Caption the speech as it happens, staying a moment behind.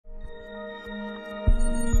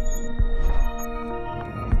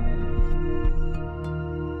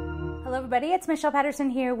everybody, it's Michelle Patterson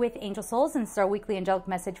here with Angel Souls, and it's our weekly angelic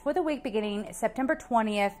message for the week beginning September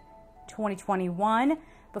 20th, 2021.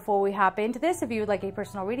 Before we hop into this, if you would like a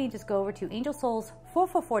personal reading, just go over to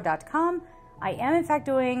angelsouls444.com. I am in fact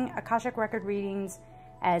doing Akashic record readings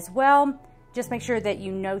as well. Just make sure that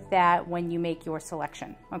you note that when you make your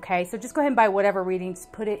selection, okay? So just go ahead and buy whatever readings,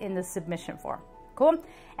 put it in the submission form. Cool?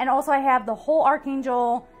 And also I have the whole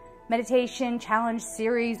Archangel meditation challenge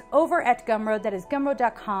series over at Gumroad. That is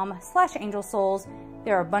gumroad.com/angelsouls.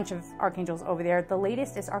 There are a bunch of archangels over there. The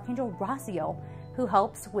latest is Archangel Raziel, who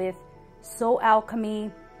helps with soul alchemy,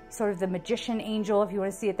 sort of the magician angel if you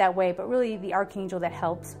want to see it that way, but really the archangel that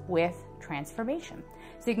helps with transformation.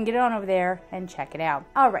 So you can get it on over there and check it out.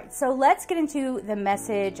 All right, so let's get into the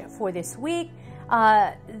message for this week.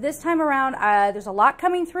 This time around, there's a lot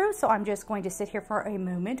coming through, so I'm just going to sit here for a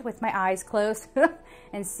moment with my eyes closed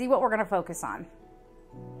and see what we're going to focus on.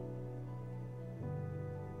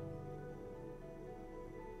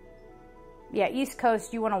 Yeah, East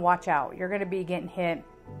Coast, you want to watch out. You're going to be getting hit.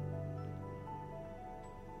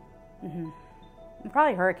 And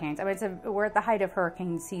probably hurricanes. I mean, we're at the height of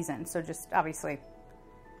hurricane season, so just obviously,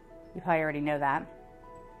 you probably already know that.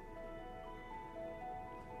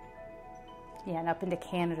 Yeah, and up into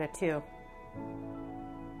Canada too.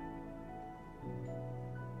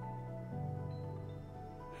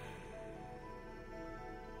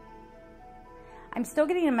 I'm still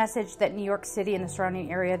getting a message that New York City and the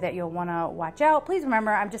surrounding area that you'll want to watch out. Please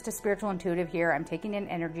remember, I'm just a spiritual intuitive here. I'm taking in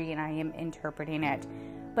energy and I am interpreting it.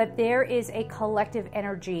 But there is a collective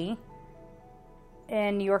energy,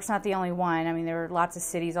 and New York's not the only one. I mean, there are lots of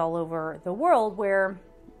cities all over the world where,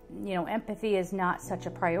 you know, empathy is not such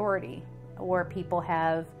a priority, or people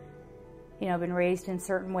have, you know, been raised in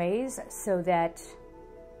certain ways so that,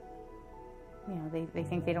 you know, they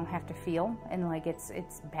think they don't have to feel, and like it's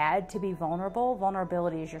bad to be vulnerable.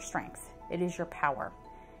 Vulnerability is your strength. It is your power.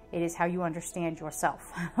 It is how you understand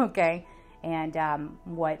yourself, okay? And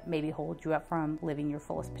what maybe holds you up from living your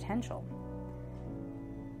fullest potential.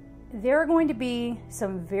 There are going to be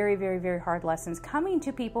some very, very, very hard lessons coming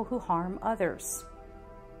to people who harm others.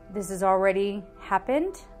 This has already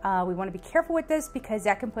happened. We want to be careful with this because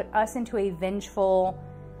that can put us into a vengeful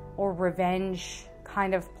or revenge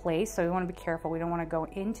kind of place. So we want to be careful. We don't want to go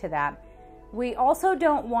into that. We also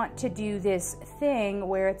don't want to do this thing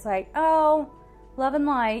where it's like, oh, love and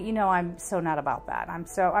light. You know, I'm so not about that. I'm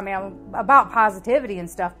about positivity and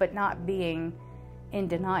stuff, but not being in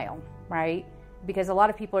denial, right? Because a lot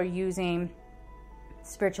of people are using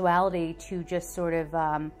spirituality to just sort of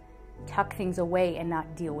tuck things away and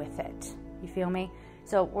not deal with it. You feel me?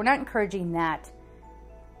 So we're not encouraging that.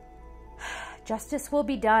 Justice will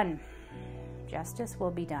be done. Justice will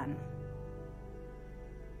be done.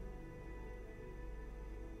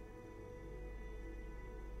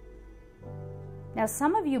 Now,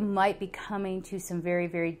 some of you might be coming to some very,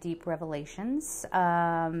 very deep revelations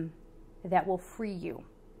that will free you.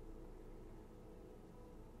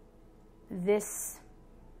 This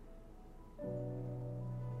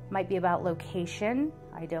might be about location.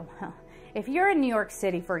 I don't know. If you're in New York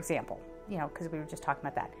City, for example, you know, because we were just talking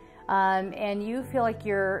about that, and you feel like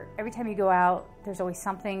every time you go out, there's always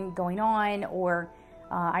something going on, or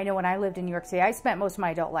I know when I lived in New York City, I spent most of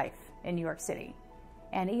my adult life in New York City.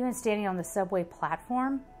 And even standing on the subway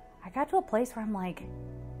platform, I got to a place where I'm like,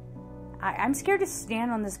 I'm scared to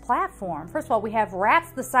stand on this platform. First of all, we have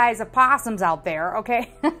rats the size of possums out there,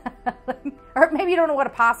 okay? Or maybe you don't know what a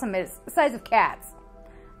possum is, the size of cats.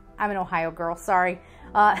 I'm an Ohio girl, sorry.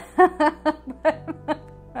 But,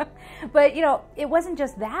 you know, it wasn't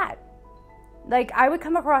just that. Like, I would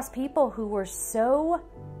come across people who were so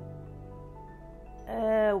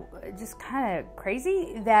just kind of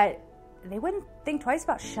crazy that they wouldn't think twice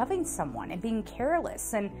about shoving someone and being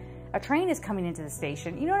careless. And a train is coming into the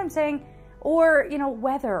station, you know what I'm saying? Or, you know,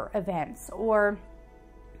 weather events or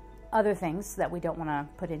other things that we don't want to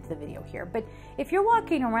put into the video here. But if you're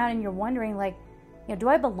walking around and you're wondering, like, you know, do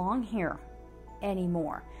I belong here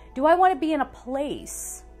anymore? Do I want to be in a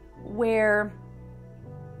place where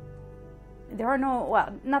there are no,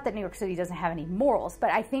 well, not that New York City doesn't have any morals,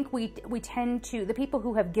 but I think we tend to, the people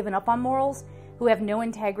who have given up on morals, who have no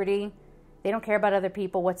integrity, they don't care about other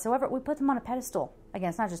people whatsoever, we put them on a pedestal. Again,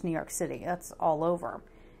 it's not just New York City, that's all over.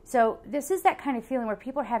 So this is that kind of feeling where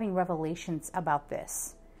people are having revelations about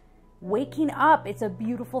this. Waking up, it's a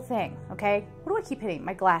beautiful thing, okay? What do I keep hitting?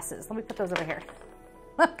 My glasses. Let me put those over here.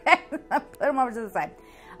 Okay, put them over to the side.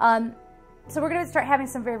 So we're going to start having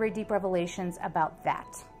some very, very deep revelations about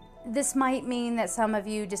that. This might mean that some of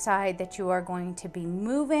you decide that you are going to be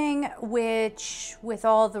moving, which with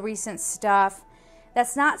all the recent stuff,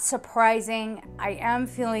 That's not surprising. I am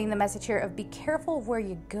feeling the message here of be careful of where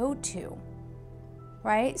you go to,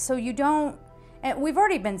 right? So you don't, and we've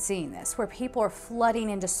already been seeing this, where people are flooding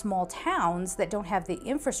into small towns that don't have the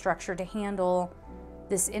infrastructure to handle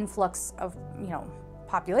this influx of,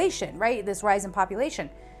 population, right? This rise in population.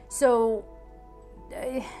 So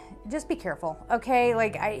just be careful, okay?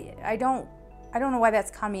 Like I don't know why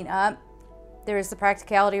that's coming up. There is the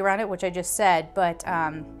practicality around it, which I just said, but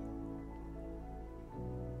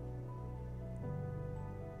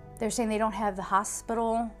they're saying they don't have the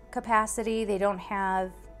hospital capacity. They don't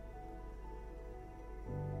have.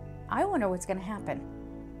 I wonder what's going to happen.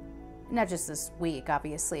 Not just this week,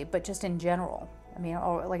 obviously, but just in general. I mean,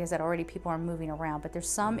 like I said, already people are moving around, but there's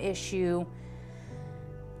some issue.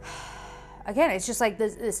 Again, it's just like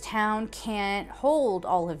this town can't hold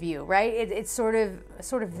all of you, right? It's sort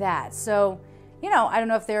of that. So, I don't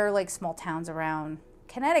know if there are like small towns around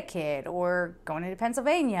Connecticut or going into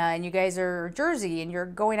Pennsylvania, and you guys are Jersey, and you're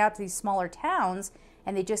going out to these smaller towns,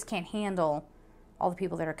 and they just can't handle all the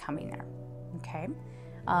people that are coming there. Okay,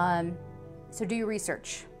 so do your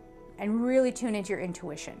research and really tune into your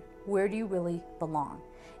intuition. Where do you really belong?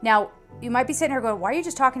 Now, you might be sitting here going, why are you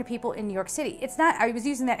just talking to people in New York City? It's not, I was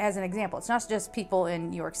using that as an example. It's not just people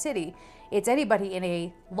in New York City. It's anybody in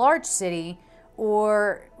a large city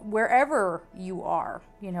or wherever you are.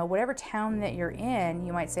 Whatever town that you're in,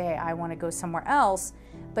 you might say, I want to go somewhere else.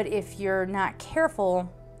 But if you're not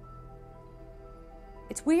careful,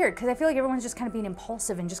 it's weird because I feel like everyone's just kind of being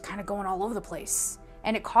impulsive and just kind of going all over the place.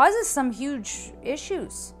 And it causes some huge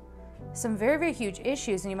issues. Some very, very huge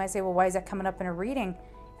issues. And you might say, well, why is that coming up in a reading?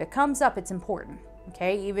 If it comes up, it's important.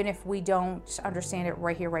 Okay, even if we don't understand it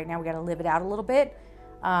right here, right now, we got to live it out a little bit.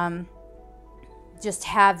 Just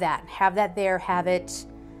have that there, have it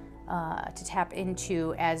to tap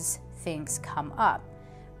into as things come up.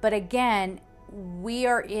 But again, we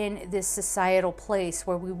are in this societal place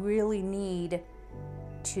where we really need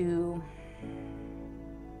to.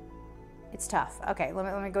 It's tough. Okay,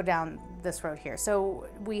 let me go down this road here. So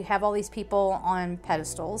we have all these people on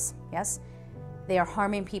pedestals. Yes, they are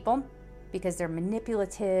harming people because they're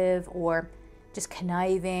manipulative or just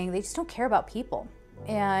conniving. They just don't care about people.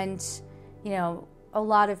 And, a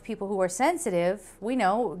lot of people who are sensitive, we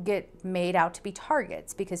know, get made out to be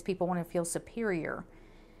targets because people want to feel superior.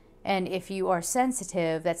 And if you are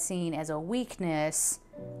sensitive, that's seen as a weakness,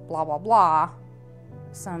 blah, blah, blah.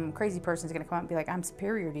 Some crazy person's going to come out and be like, I'm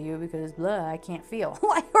superior to you because blah, I can't feel.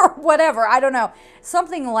 Or whatever, I don't know.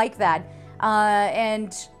 Something like that.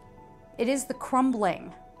 And it is the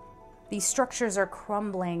crumbling. These structures are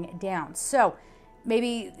crumbling down. So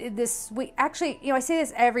maybe this week, actually, I say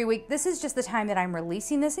this every week. This is just the time that I'm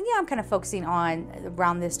releasing this. And yeah, I'm kind of focusing on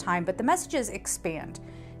around this time, but the messages expand.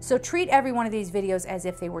 So treat every one of these videos as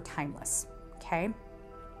if they were timeless. Okay?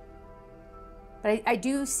 But I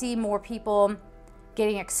do see more people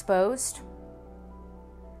getting exposed.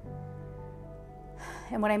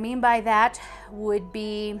 And what I mean by that would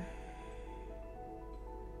be,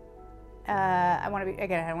 I want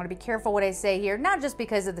to be careful what I say here, not just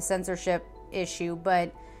because of the censorship issue,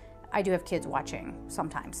 but I do have kids watching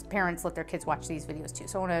sometimes. Parents let their kids watch these videos too.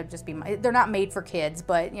 So I want to just be, they're not made for kids,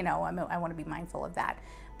 but I want to be mindful of that.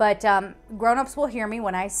 But grown-ups will hear me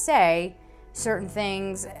when I say certain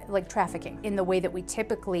things like trafficking in the way that we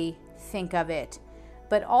typically think of it.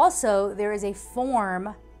 But also there is a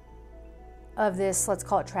form of this, let's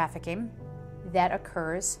call it trafficking, that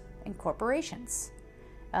occurs in corporations.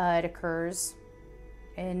 It occurs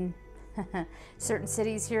in certain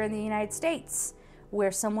cities here in the United States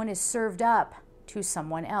where someone is served up to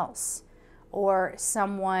someone else, or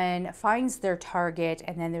someone finds their target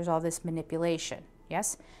and then there's all this manipulation.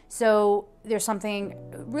 Yes? So there's something,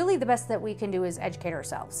 really the best that we can do is educate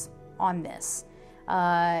ourselves on this,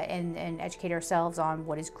 and educate ourselves on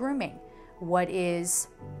what is grooming, what is,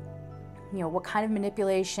 what kind of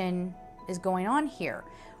manipulation is going on here.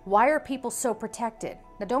 Why are people so protected?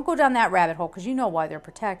 Now don't go down that rabbit hole because you know why they're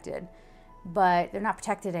protected, but they're not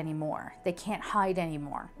protected anymore. They can't hide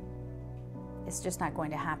anymore. It's just not going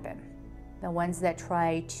to happen. The ones that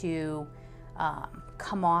try to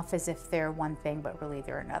come off as if they're one thing, but really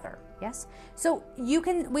they're another. Yes? So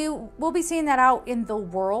we'll be seeing that out in the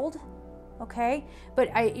world, okay?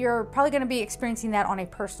 But you're probably going to be experiencing that on a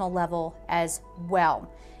personal level as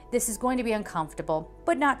well. This is going to be uncomfortable,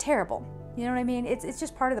 but not terrible. You know what I mean? It's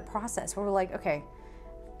just part of the process where we're like, okay,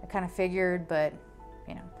 I kind of figured, but,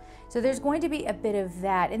 So there's going to be a bit of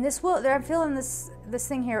that. And I'm feeling this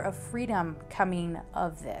thing here of freedom coming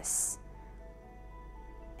of this.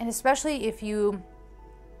 And especially if you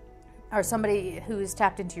are somebody who's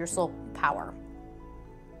tapped into your soul power.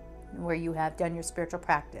 where you have done your spiritual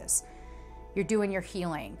practice. You're doing your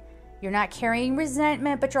healing. You're not carrying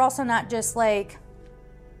resentment, but you're also not just like,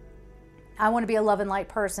 I want to be a love and light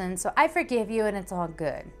person, so I forgive you and it's all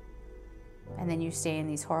good. And then you stay in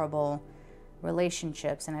these horrible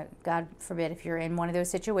relationships. And God forbid, if you're in one of those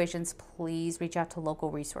situations, please reach out to local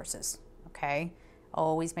resources, okay?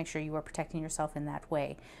 Always make sure you are protecting yourself in that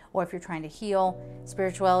way. Or if you're trying to heal,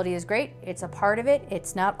 spirituality is great. It's a part of it.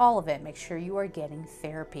 It's not all of it. Make sure you are getting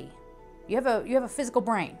therapy. You have a physical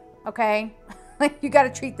brain, okay? You got to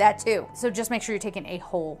treat that too. So just make sure you're taking a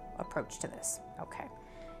whole approach to this, okay?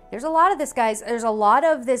 There's a lot of this, guys. There's a lot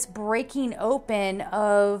of this breaking open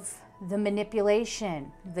of the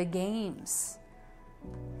manipulation, the games.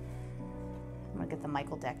 I'm going to get the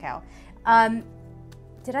Michael deck out.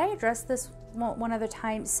 Did I address this one other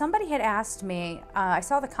time? Somebody had asked me, I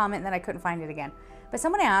saw the comment and then I couldn't find it again, but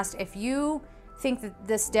someone asked if you think that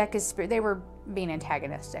this deck is, they were being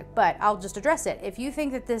antagonistic, but I'll just address it. If you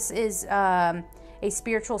think that this is a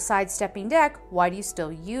spiritual sidestepping deck, why do you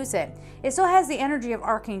still use it? It still has the energy of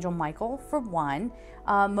Archangel Michael, for one.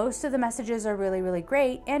 Most of the messages are really, really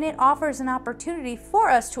great, and it offers an opportunity for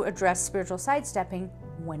us to address spiritual sidestepping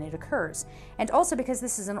when it occurs. And also, because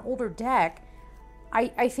this is an older deck,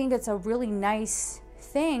 I think it's a really nice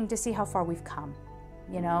thing to see how far we've come,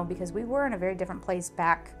 you know, because we were in a very different place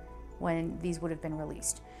back when these would have been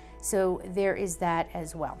released. So there is that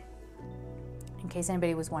as well, in case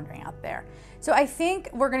anybody was wondering out there. So I think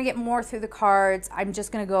we're going to get more through the cards. I'm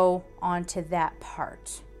just going to go on to that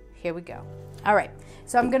part. Here we go. All right.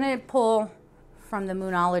 So I'm going to pull from the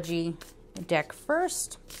Moonology deck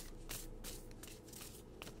first.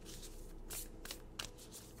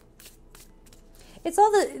 It's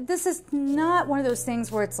all this is not one of those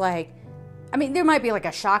things where it's like, I mean, there might be like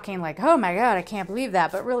a shocking, like, oh my God, I can't believe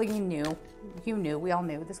that. But really, you knew, we all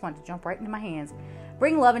knew. This wanted to jump right into my hands.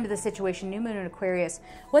 Bring love into the situation, new moon in Aquarius.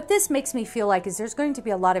 What this makes me feel like is there's going to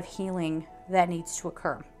be a lot of healing that needs to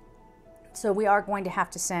occur. So we are going to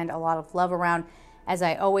have to send a lot of love around. As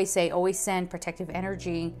I always say, always send protective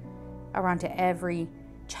energy around to every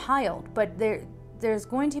child. But there's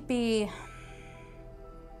going to be...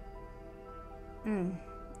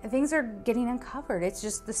 things are getting uncovered. It's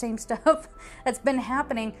just the same stuff that's been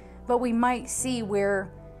happening, but we might see where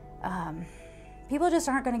people just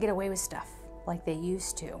aren't going to get away with stuff like they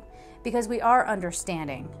used to, because we are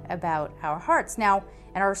understanding about our hearts now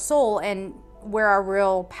and our soul and where our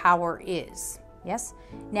real power is. Yes?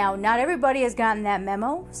 Now, not everybody has gotten that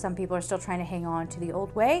memo. Some people are still trying to hang on to the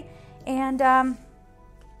old way, and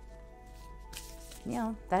you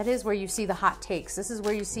know, that is where you see the hot takes. This is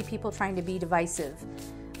where you see people trying to be divisive,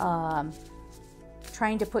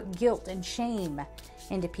 trying to put guilt and shame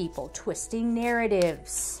into people, twisting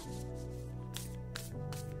narratives.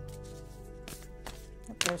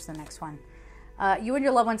 There's the next one. You and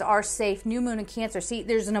your loved ones are safe. New moon in Cancer. See,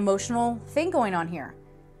 there's an emotional thing going on here.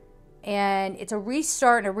 And it's a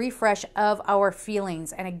restart and a refresh of our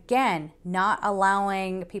feelings. And again, not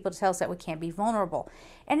allowing people to tell us that we can't be vulnerable.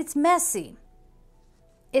 And it's messy.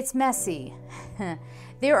 It's messy.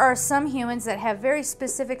 There are some humans that have very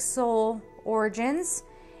specific soul origins,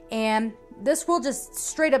 and this world just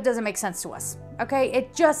straight up doesn't make sense to us. Okay?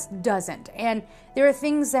 It just doesn't. And there are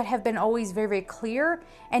things that have been always very, very clear,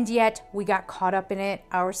 and yet we got caught up in it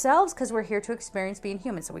ourselves because we're here to experience being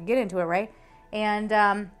human. So we get into it, right?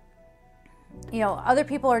 And, you know, other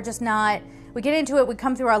people are just not, we get into it, we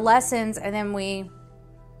come through our lessons, and then we...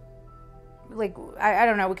 like, I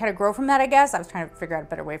don't know, we kind of grow from that, I guess. I was trying to figure out a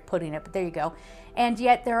better way of putting it, but there you go. And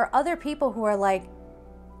yet there are other people who are like,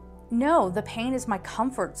 no, the pain is my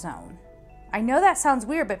comfort zone. I know that sounds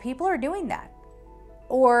weird, but people are doing that.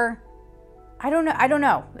 Or, I don't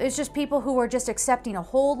know. It's just people who are just accepting a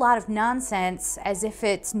whole lot of nonsense as if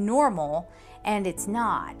it's normal, and it's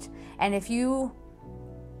not. And if you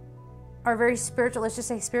are very spiritual, let's just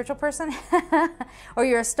say spiritual person, or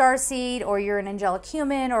you're a starseed, or you're an angelic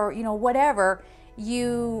human, or, you know, whatever,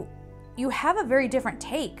 you have a very different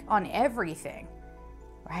take on everything,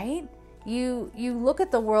 right? You look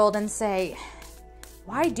at the world and say,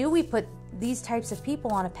 why do we put these types of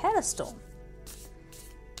people on a pedestal?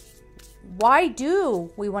 Why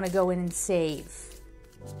do we want to go in and save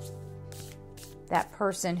that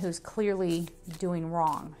person who's clearly doing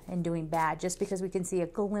wrong and doing bad just because we can see a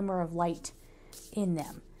glimmer of light in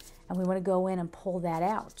them? And we want to go in and pull that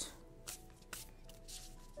out.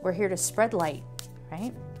 We're here to spread light,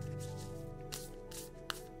 right?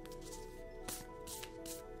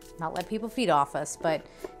 Not let people feed off us, but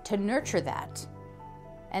to nurture that.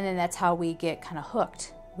 And then that's how we get kind of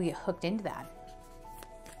hooked. We get hooked into that.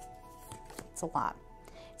 It's a lot.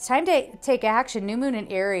 It's time to take action. New moon in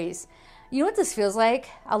Aries. You know what this feels like?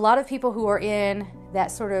 A lot of people who are in that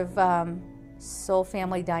sort of soul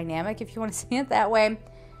family dynamic, if you want to say it that way,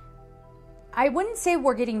 I wouldn't say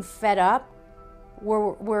we're getting fed up.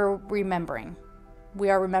 We're remembering. We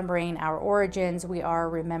are remembering our origins. We are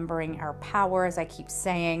remembering our power, as I keep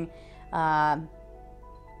saying. And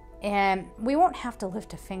we won't have to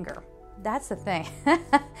lift a finger. That's the thing.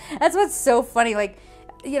 That's what's so funny. Like,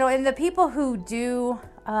 you know, and the people who do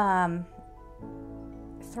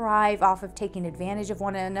thrive off of taking advantage of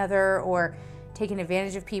one another, or taking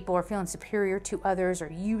advantage of people, or feeling superior to others, or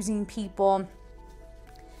using people,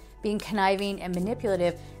 being conniving and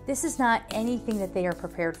manipulative, this is not anything that they are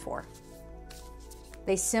prepared for.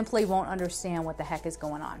 They simply won't understand what the heck is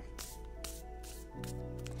going on.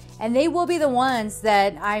 And they will be the ones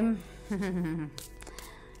that you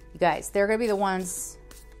guys, they're going to be the ones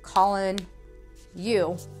calling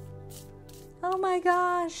you, oh my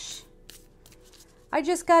gosh, I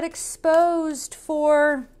just got exposed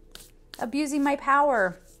for abusing my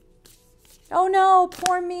power. Oh no,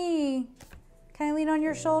 poor me. Can I lean on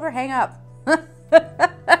your shoulder? Hang up.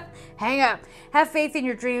 Hang up. Have faith in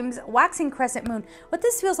your dreams. Waxing crescent moon. What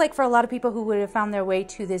this feels like for a lot of people who would have found their way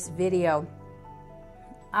to this video.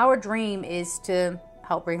 Our dream is to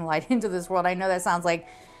help bring light into this world. I know that sounds like,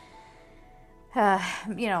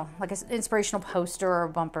 you know, like an inspirational poster or a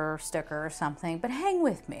bumper sticker or something, but hang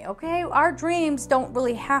with me, okay? Our dreams don't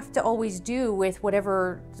really have to always do with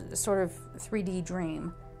whatever sort of 3D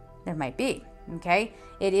dream there might be, okay?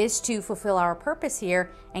 It is to fulfill our purpose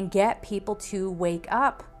here and get people to wake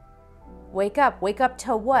up. Wake up. Wake up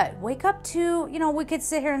to what? Wake up to, you know, we could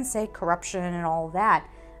sit here and say corruption and all that,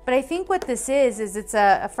 but I think what this is it's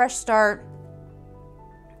a fresh start.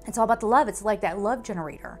 It's all about the love. It's like that love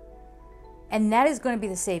generator. And that is going to be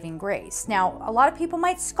the saving grace. Now, a lot of people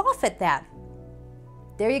might scoff at that.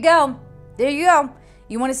 There you go. There you go.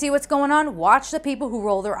 You want to see what's going on? Watch the people who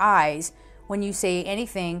roll their eyes when you say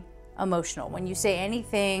anything emotional, when you say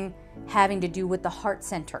anything having to do with the heart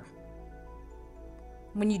center.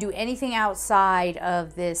 When you do anything outside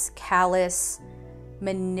of this callous,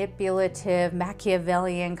 manipulative,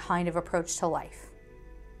 Machiavellian kind of approach to life.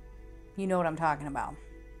 You know what I'm talking about.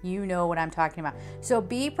 You know what I'm talking about. So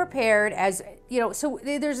be prepared, as, you know, so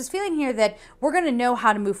there's this feeling here that we're going to know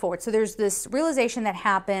how to move forward. So there's this realization that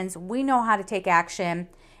happens. We know how to take action.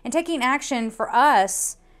 And taking action for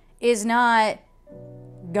us is not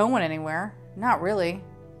going anywhere. Not really.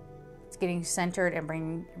 It's getting centered and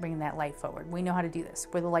bringing that light forward. We know how to do this.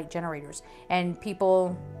 We're the light generators. And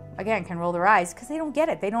people, again, can roll their eyes because they don't get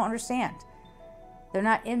it. They don't understand. They're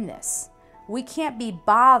not in this. We can't be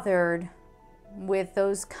bothered with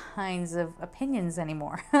those kinds of opinions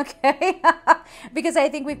anymore, okay? Because I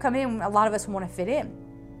think we've come in, a lot of us want to fit in.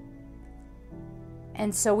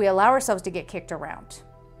 And so we allow ourselves to get kicked around.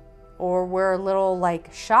 Or we're a little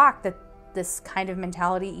like shocked that this kind of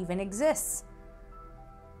mentality even exists.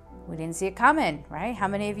 We didn't see it coming, right? How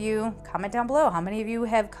many of you, comment down below, how many of you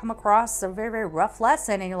have come across a very, very rough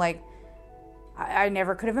lesson and you're like, I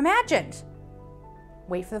never could have imagined.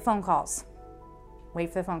 Wait for the phone calls. Wait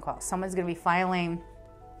for the phone call. Someone's going to be filing,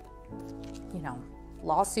 you know,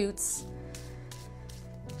 lawsuits.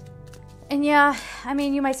 And yeah, I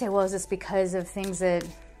mean, you might say, well, is this because of things that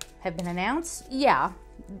have been announced? Yeah,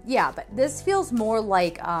 but this feels more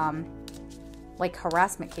like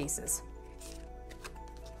harassment cases.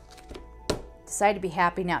 Decide to be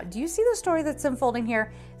happy now. Do you see the story that's unfolding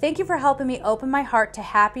here? Thank you for helping me open my heart to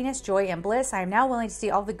happiness, joy, and bliss. I am now willing to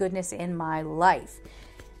see all the goodness in my life.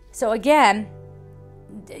 So again,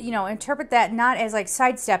 you know, interpret that not as like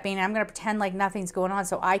sidestepping, I'm going to pretend like nothing's going on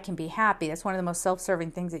so I can be happy. That's one of the most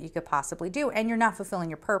self-serving things that you could possibly do. And you're not fulfilling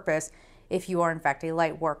your purpose if you are in fact a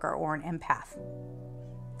light worker or an empath.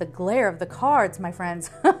 The glare of the cards, my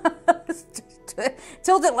friends.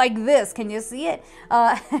 Tilt it like this. Can you see it?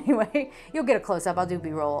 Anyway, you'll get a close-up. I'll do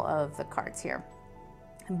B-roll of the cards here.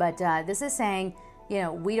 But this is saying, you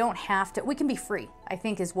know, we don't have to, we can be free, I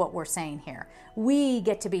think is what we're saying here. We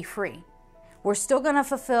get to be free. We're still going to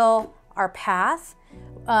fulfill our path.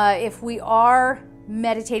 If we are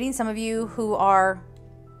meditating, some of you who are,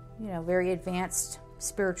 you know, very advanced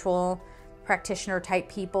spiritual practitioner type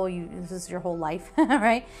people, this is your whole life,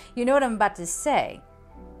 right? You know what I'm about to say,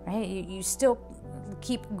 right? You still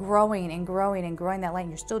keep growing and growing and growing that light,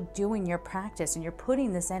 and you're still doing your practice, and you're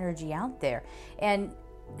putting this energy out there. And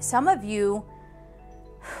some of you,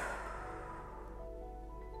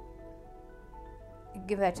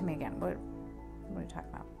 give that to me again. What are you talking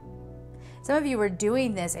about? Some of you are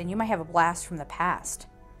doing this and you might have a blast from the past.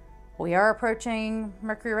 We are approaching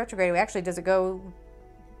Mercury retrograde. Actually, does it go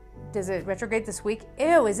Does it retrograde this week?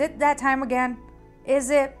 Ew, is it that time again? Is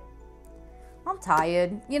it? I'm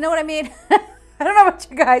tired. You know what I mean? I don't know about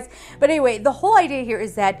you guys. But anyway, the whole idea here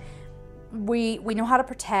is that we know how to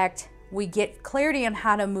protect. We get clarity on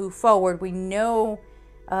how to move forward. We know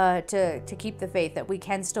to keep the faith, that we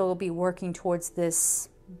can still be working towards this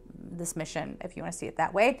mission, if you want to see it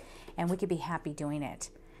that way. And we could be happy doing it.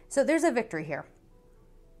 So there's a victory here.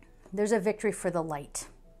 There's a victory for the light.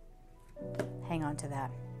 Hang on to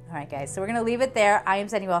that. All right, guys. So we're going to leave it there. I am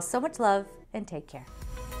sending you all so much love, and take care.